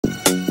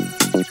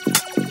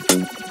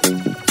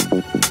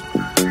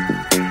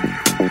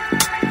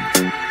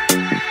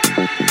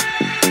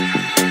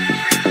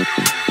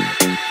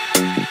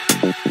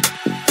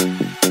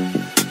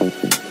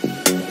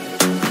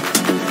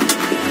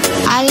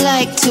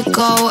to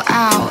go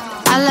out.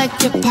 I like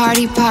to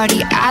party,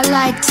 party. I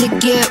like to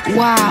get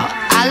wild.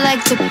 I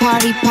like to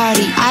party,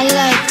 party. I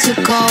like to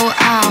go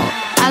out.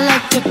 I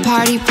like to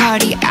party,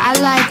 party. I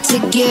like to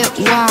get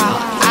wild.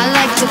 I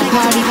like to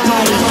party,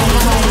 party.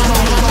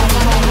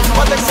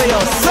 What they say, yo,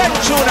 set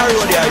tune a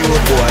road here, you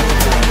boy.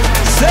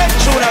 Set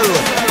tune a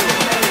road.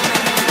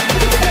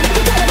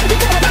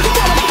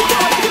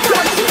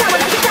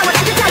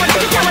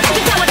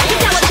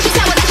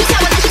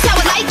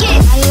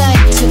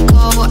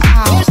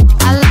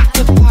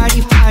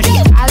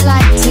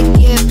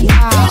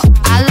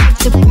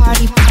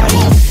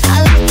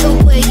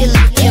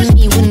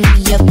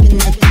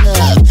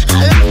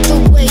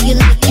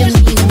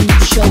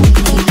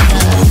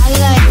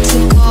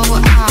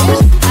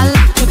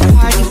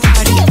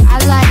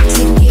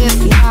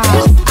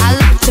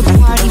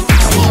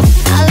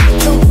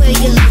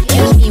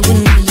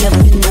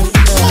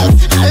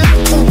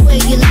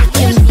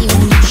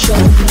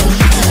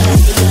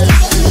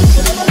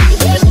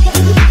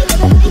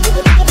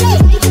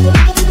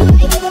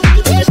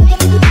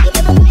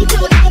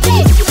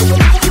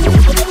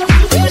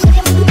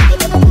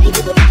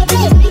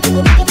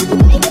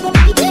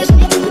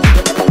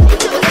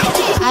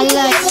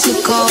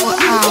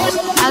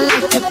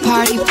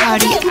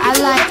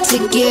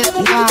 To get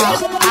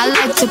wild, I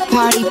like to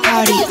party,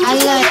 party,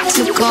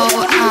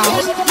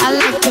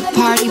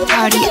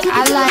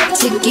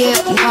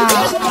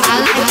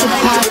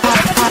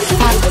 party, party,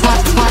 party,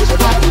 party,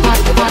 party,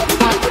 party, party.